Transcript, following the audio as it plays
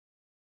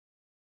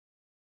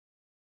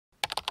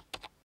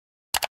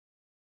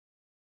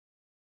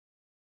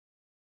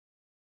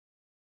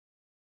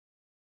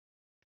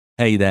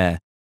Hey there,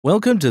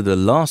 welcome to the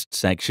last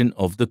section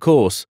of the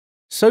course,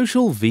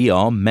 Social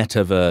VR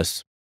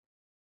Metaverse.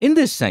 In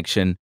this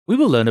section, we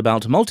will learn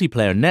about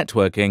multiplayer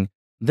networking,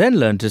 then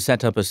learn to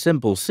set up a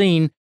simple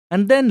scene,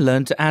 and then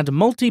learn to add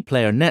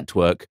multiplayer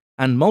network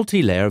and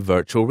multi-layer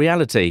virtual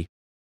reality.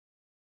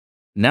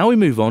 Now we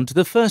move on to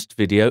the first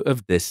video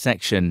of this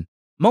section,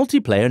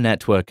 multiplayer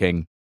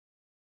networking.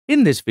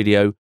 In this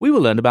video, we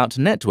will learn about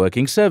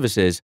networking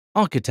services,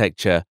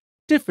 architecture,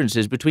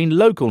 differences between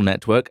local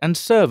network and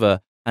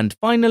server, and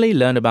finally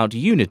learn about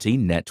Unity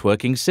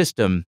networking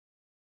system.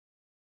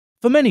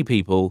 For many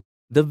people,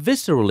 the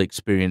visceral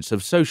experience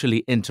of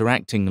socially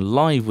interacting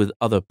live with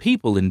other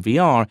people in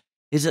VR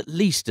is at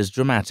least as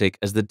dramatic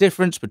as the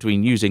difference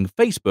between using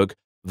Facebook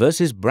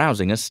versus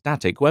browsing a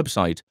static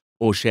website,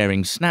 or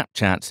sharing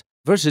Snapchats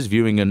versus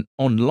viewing an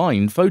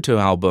online photo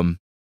album.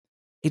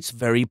 It's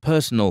very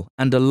personal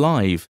and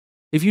alive.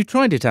 If you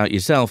tried it out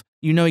yourself,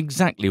 you know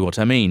exactly what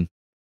I mean.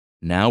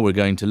 Now we're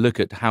going to look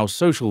at how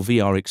social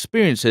VR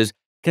experiences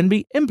can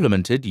be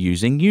implemented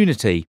using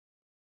Unity.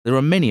 There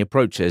are many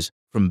approaches,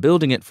 from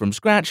building it from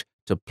scratch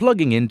to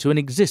plugging into an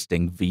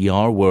existing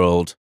VR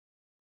world.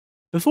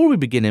 Before we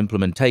begin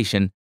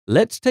implementation,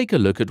 let's take a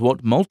look at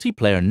what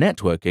multiplayer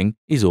networking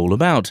is all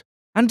about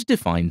and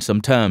define some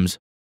terms.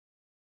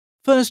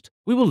 First,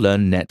 we will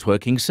learn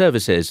networking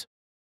services.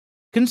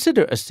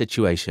 Consider a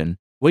situation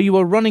where you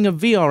are running a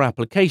VR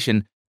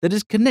application that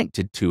is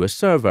connected to a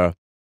server,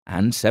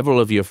 and several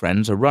of your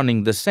friends are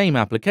running the same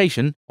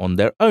application on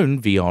their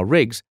own VR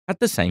rigs at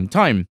the same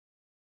time.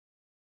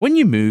 When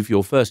you move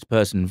your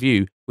first-person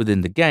view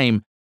within the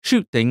game,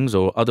 shoot things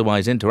or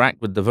otherwise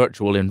interact with the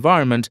virtual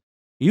environment,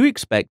 you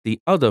expect the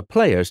other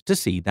players to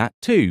see that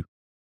too.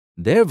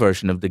 Their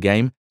version of the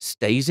game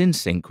stays in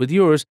sync with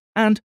yours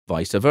and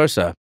vice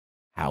versa.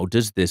 How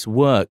does this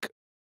work?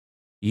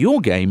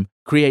 Your game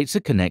creates a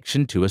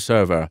connection to a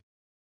server.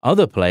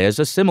 Other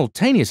players are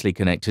simultaneously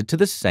connected to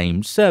the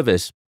same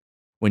service.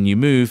 When you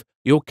move,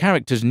 your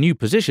character's new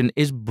position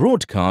is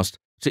broadcast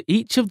to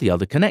each of the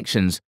other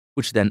connections,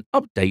 which then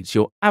updates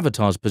your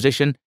avatar's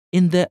position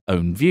in their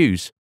own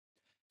views.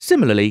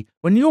 Similarly,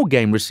 when your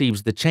game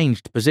receives the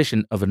changed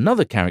position of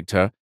another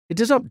character, it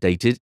is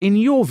updated in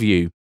your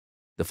view.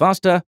 The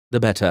faster, the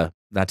better.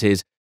 That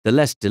is, the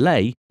less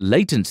delay,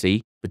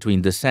 latency,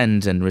 between the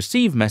send and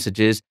receive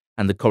messages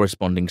and the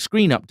corresponding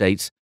screen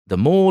updates, the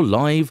more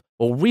live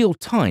or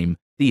real-time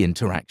the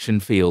interaction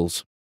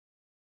feels.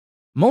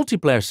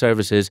 Multiplayer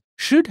services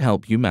should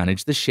help you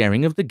manage the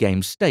sharing of the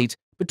game's state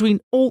between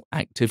all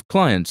active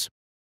clients,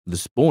 the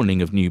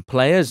spawning of new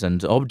players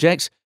and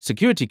objects,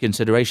 security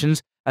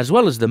considerations, as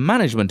well as the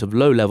management of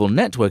low-level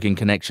networking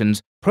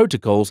connections,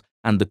 protocols,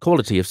 and the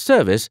quality of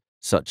service,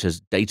 such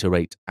as data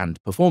rate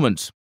and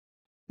performance.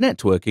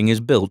 Networking is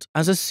built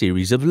as a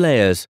series of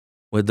layers,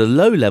 where the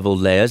low-level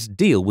layers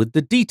deal with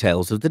the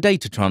details of the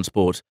data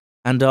transport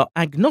and are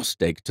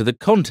agnostic to the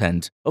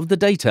content of the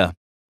data.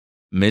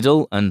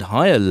 Middle and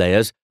higher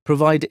layers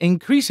provide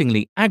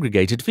increasingly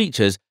aggregated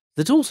features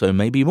that also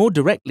may be more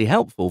directly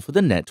helpful for the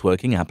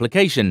networking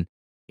application,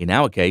 in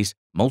our case,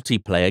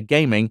 multiplayer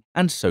gaming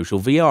and social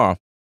VR.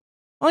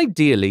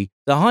 Ideally,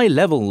 the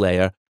high-level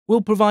layer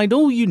will provide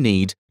all you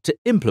need to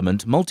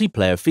implement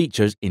multiplayer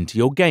features into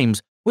your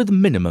games with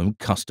minimum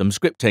custom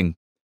scripting,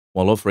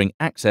 while offering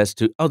access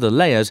to other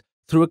layers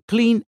through a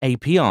clean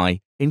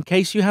API in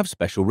case you have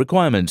special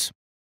requirements.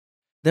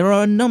 There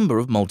are a number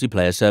of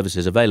multiplayer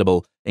services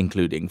available,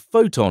 including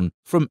Photon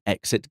from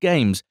Exit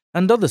Games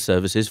and other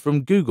services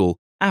from Google,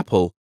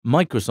 Apple,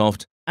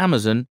 Microsoft,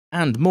 Amazon,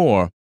 and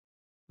more.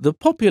 The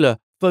popular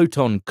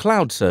Photon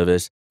Cloud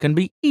service can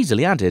be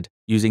easily added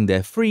using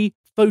their free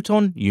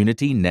Photon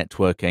Unity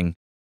Networking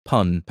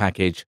PUN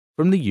package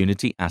from the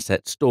Unity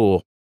Asset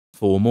Store.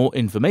 For more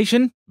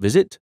information,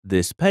 visit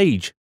this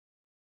page.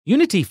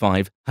 Unity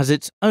 5 has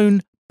its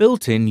own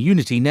built-in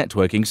Unity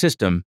networking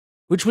system,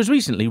 which was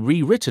recently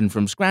rewritten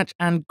from scratch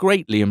and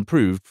greatly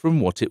improved from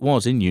what it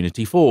was in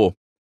Unity 4.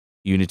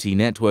 Unity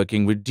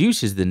networking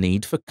reduces the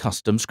need for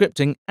custom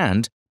scripting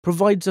and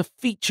provides a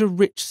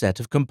feature-rich set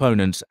of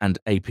components and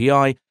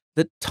API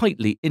that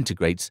tightly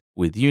integrates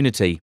with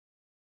Unity.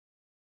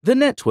 The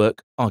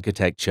network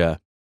architecture.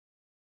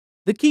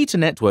 The key to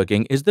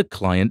networking is the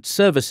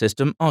client-server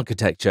system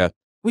architecture.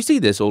 We see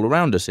this all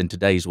around us in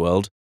today's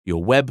world.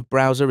 Your web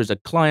browser is a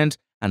client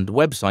and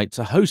websites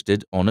are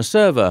hosted on a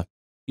server.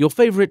 Your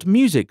favorite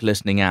music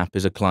listening app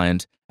is a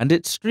client, and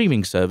its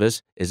streaming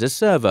service is a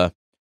server.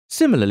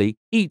 Similarly,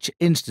 each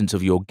instance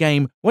of your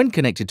game, when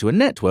connected to a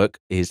network,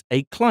 is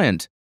a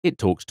client. It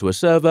talks to a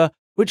server,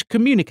 which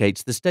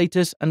communicates the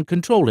status and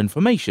control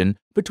information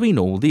between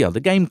all the other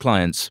game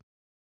clients.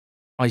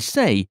 I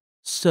say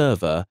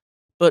server,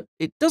 but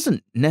it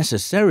doesn't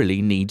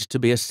necessarily need to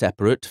be a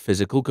separate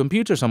physical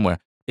computer somewhere.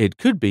 It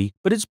could be,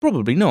 but it's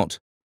probably not.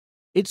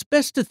 It's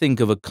best to think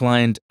of a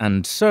client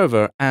and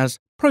server as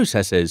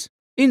processes,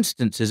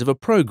 instances of a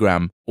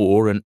program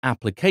or an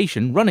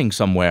application running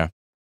somewhere.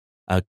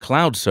 A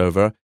cloud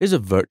server is a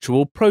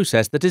virtual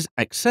process that is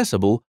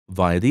accessible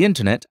via the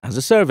internet as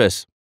a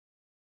service.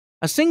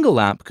 A single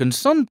app can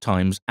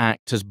sometimes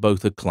act as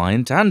both a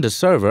client and a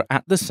server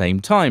at the same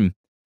time.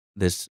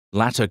 This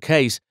latter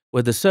case,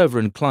 where the server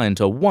and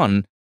client are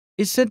one,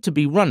 is said to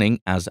be running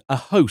as a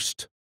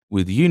host.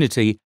 With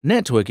Unity,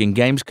 networking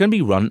games can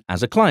be run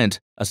as a client,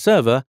 a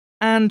server,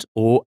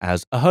 and/or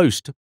as a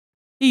host.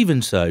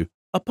 Even so,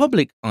 a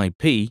public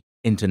IP,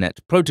 Internet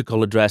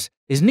Protocol address,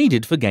 is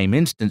needed for game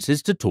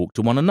instances to talk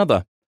to one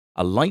another.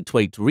 A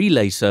lightweight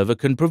relay server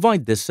can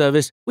provide this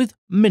service with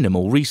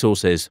minimal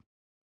resources.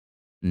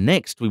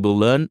 Next, we will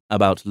learn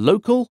about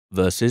local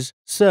versus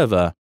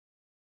server.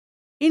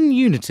 In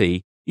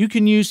Unity, you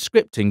can use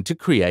scripting to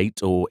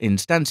create or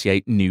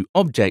instantiate new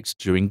objects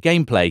during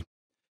gameplay.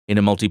 In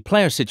a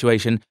multiplayer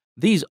situation,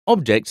 these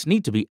objects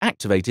need to be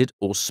activated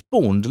or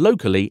spawned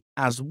locally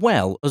as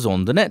well as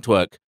on the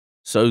network,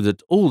 so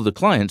that all the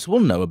clients will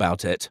know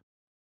about it.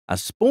 A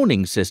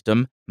spawning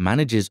system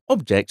manages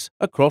objects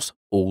across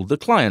all the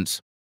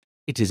clients.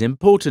 It is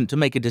important to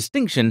make a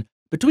distinction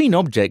between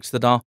objects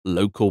that are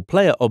local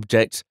player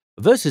objects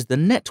versus the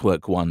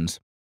network ones.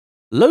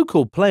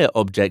 Local player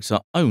objects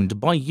are owned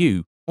by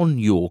you on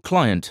your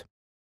client.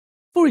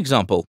 For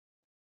example,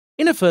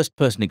 in a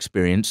first-person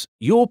experience,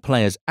 your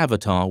player's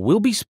avatar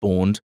will be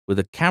spawned with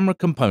a camera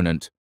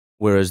component,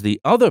 whereas the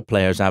other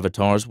player's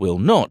avatars will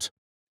not.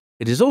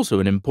 It is also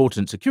an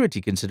important security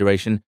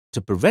consideration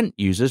to prevent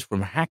users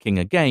from hacking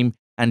a game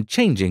and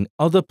changing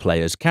other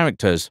players'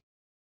 characters.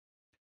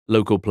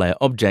 Local player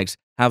objects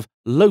have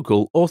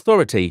local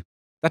authority.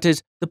 That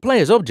is, the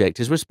player's object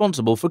is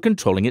responsible for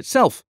controlling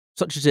itself,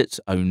 such as its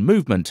own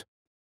movement.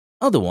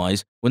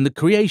 Otherwise, when the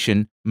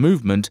creation,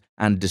 movement,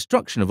 and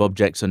destruction of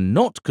objects are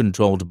not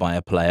controlled by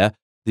a player,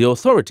 the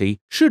authority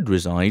should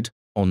reside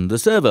on the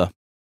server.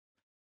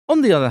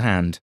 On the other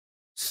hand,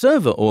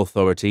 server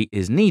authority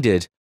is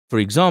needed. For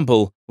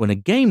example, when a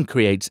game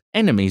creates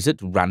enemies at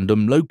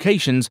random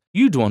locations,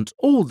 you'd want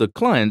all the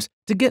clients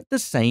to get the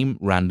same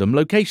random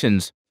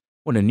locations.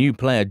 When a new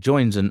player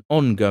joins an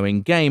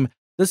ongoing game,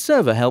 the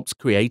server helps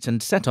create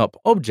and set up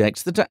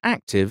objects that are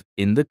active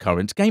in the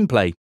current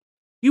gameplay.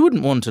 You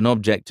wouldn't want an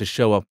object to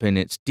show up in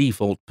its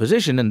default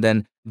position and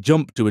then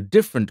jump to a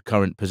different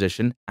current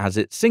position as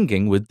it's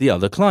syncing with the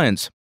other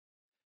clients.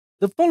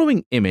 The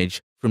following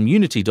image from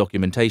Unity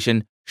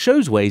documentation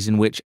shows ways in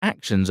which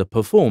actions are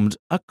performed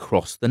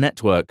across the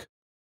network.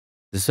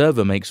 The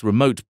server makes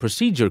remote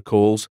procedure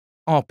calls,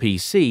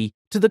 RPC,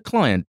 to the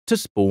client to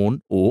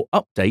spawn or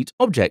update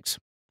objects.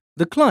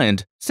 The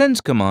client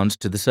sends commands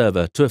to the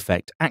server to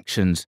effect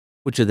actions,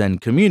 which are then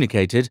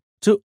communicated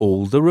to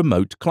all the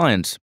remote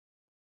clients.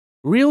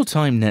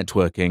 Real-time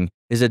networking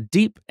is a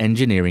deep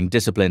engineering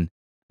discipline.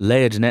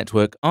 Layered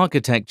network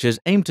architectures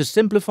aim to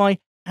simplify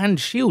and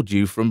shield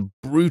you from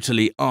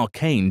brutally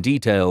arcane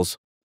details.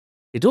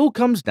 It all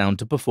comes down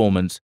to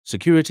performance,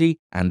 security,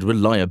 and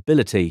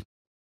reliability.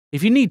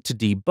 If you need to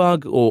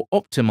debug or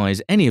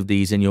optimize any of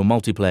these in your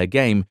multiplayer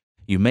game,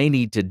 you may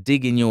need to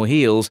dig in your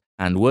heels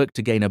and work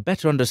to gain a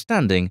better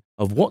understanding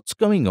of what's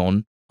going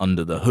on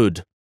under the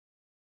hood.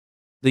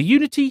 The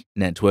Unity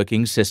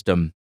Networking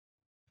System.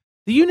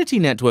 The Unity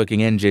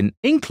networking engine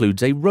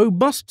includes a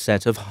robust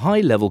set of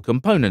high-level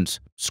components,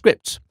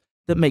 scripts,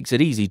 that makes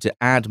it easy to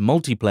add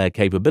multiplayer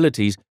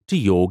capabilities to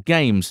your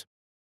games.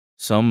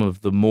 Some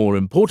of the more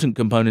important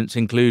components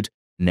include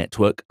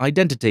network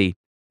identity,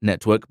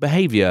 network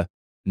behavior,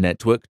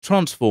 network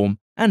transform,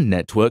 and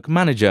network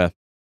manager.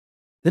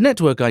 The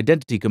network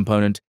identity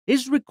component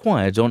is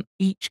required on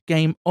each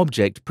game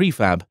object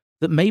prefab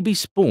that may be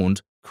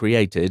spawned,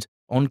 created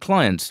on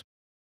clients.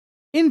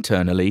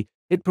 Internally,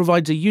 it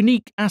provides a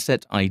unique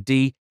asset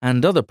ID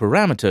and other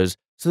parameters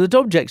so that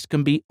objects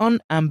can be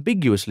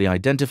unambiguously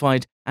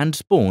identified and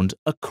spawned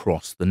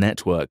across the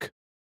network.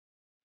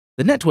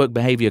 The network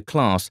behavior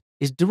class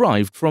is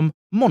derived from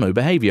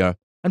monobehavior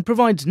and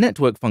provides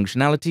network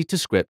functionality to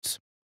scripts.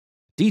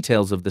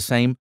 Details of the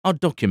same are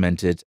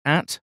documented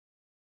at.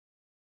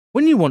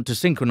 When you want to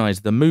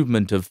synchronize the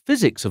movement of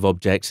physics of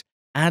objects,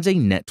 add a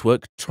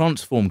network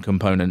transform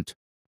component.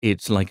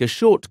 It's like a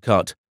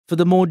shortcut for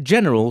the more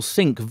general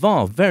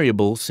sync-var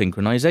variable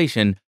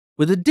synchronization,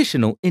 with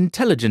additional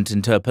intelligent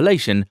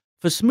interpolation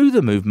for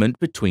smoother movement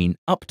between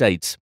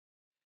updates.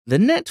 The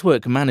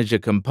Network Manager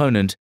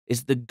component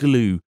is the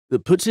glue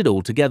that puts it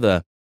all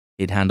together.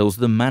 It handles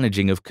the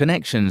managing of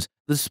connections,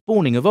 the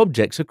spawning of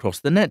objects across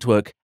the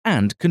network,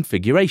 and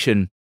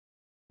configuration.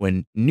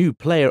 When new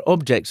player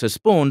objects are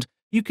spawned,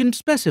 you can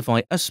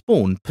specify a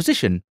spawn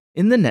position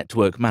in the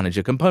Network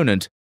Manager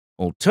component.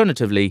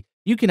 Alternatively,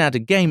 you can add a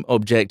game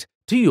object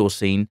to your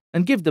scene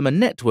and give them a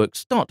network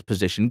start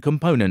position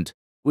component,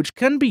 which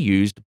can be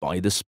used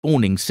by the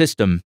spawning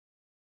system.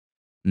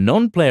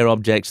 Non-player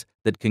objects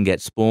that can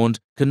get spawned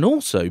can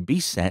also be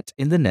set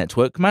in the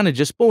Network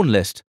Manager spawn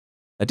list.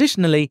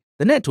 Additionally,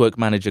 the Network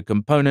Manager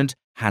component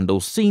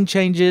handles scene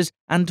changes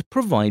and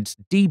provides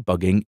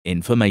debugging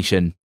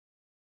information.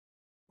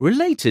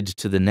 Related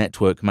to the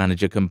Network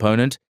Manager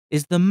component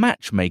is the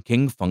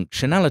matchmaking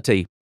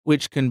functionality,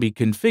 which can be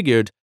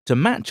configured to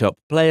match up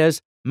players,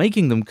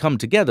 making them come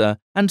together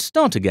and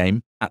start a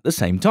game at the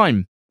same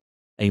time.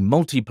 A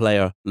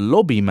multiplayer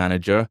lobby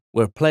manager,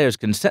 where players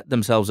can set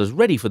themselves as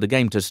ready for the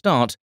game to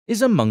start,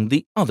 is among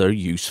the other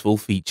useful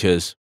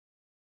features.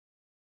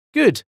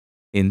 Good!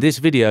 In this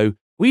video,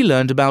 we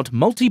learned about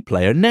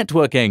multiplayer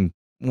networking.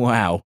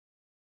 Wow,